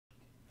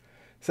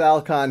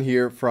Sal Khan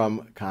here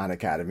from Khan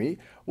Academy.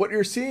 What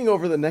you're seeing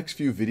over the next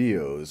few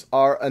videos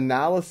are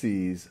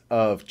analyses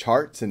of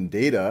charts and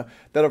data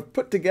that are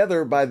put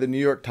together by the New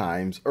York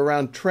Times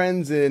around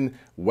trends in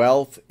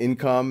wealth,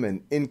 income,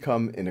 and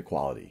income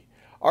inequality.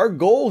 Our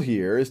goal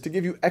here is to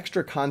give you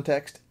extra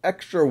context,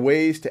 extra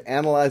ways to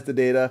analyze the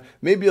data,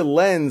 maybe a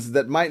lens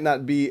that might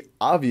not be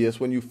obvious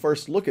when you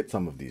first look at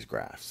some of these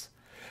graphs.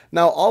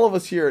 Now, all of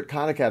us here at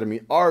Khan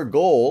Academy, our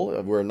goal,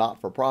 we're a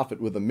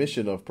not-for-profit with a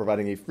mission of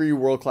providing a free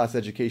world-class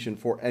education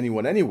for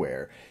anyone,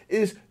 anywhere,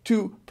 is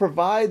to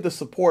provide the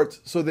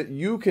supports so that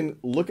you can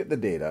look at the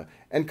data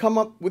and come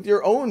up with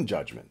your own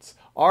judgments.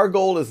 Our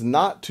goal is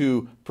not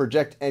to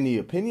project any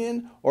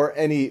opinion or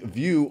any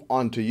view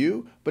onto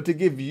you, but to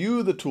give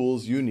you the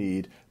tools you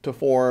need to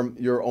form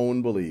your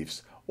own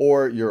beliefs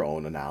or your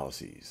own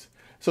analyses.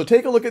 So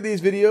take a look at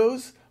these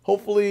videos.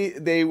 Hopefully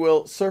they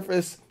will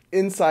surface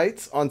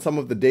insights on some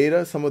of the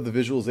data, some of the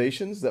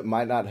visualizations that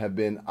might not have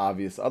been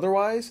obvious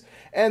otherwise,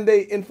 and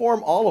they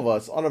inform all of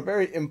us on a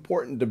very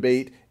important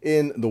debate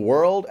in the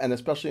world and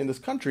especially in this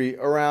country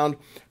around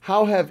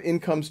how have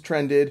incomes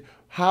trended,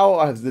 how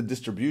has the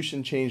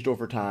distribution changed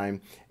over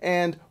time,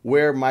 and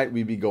where might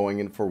we be going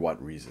and for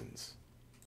what reasons.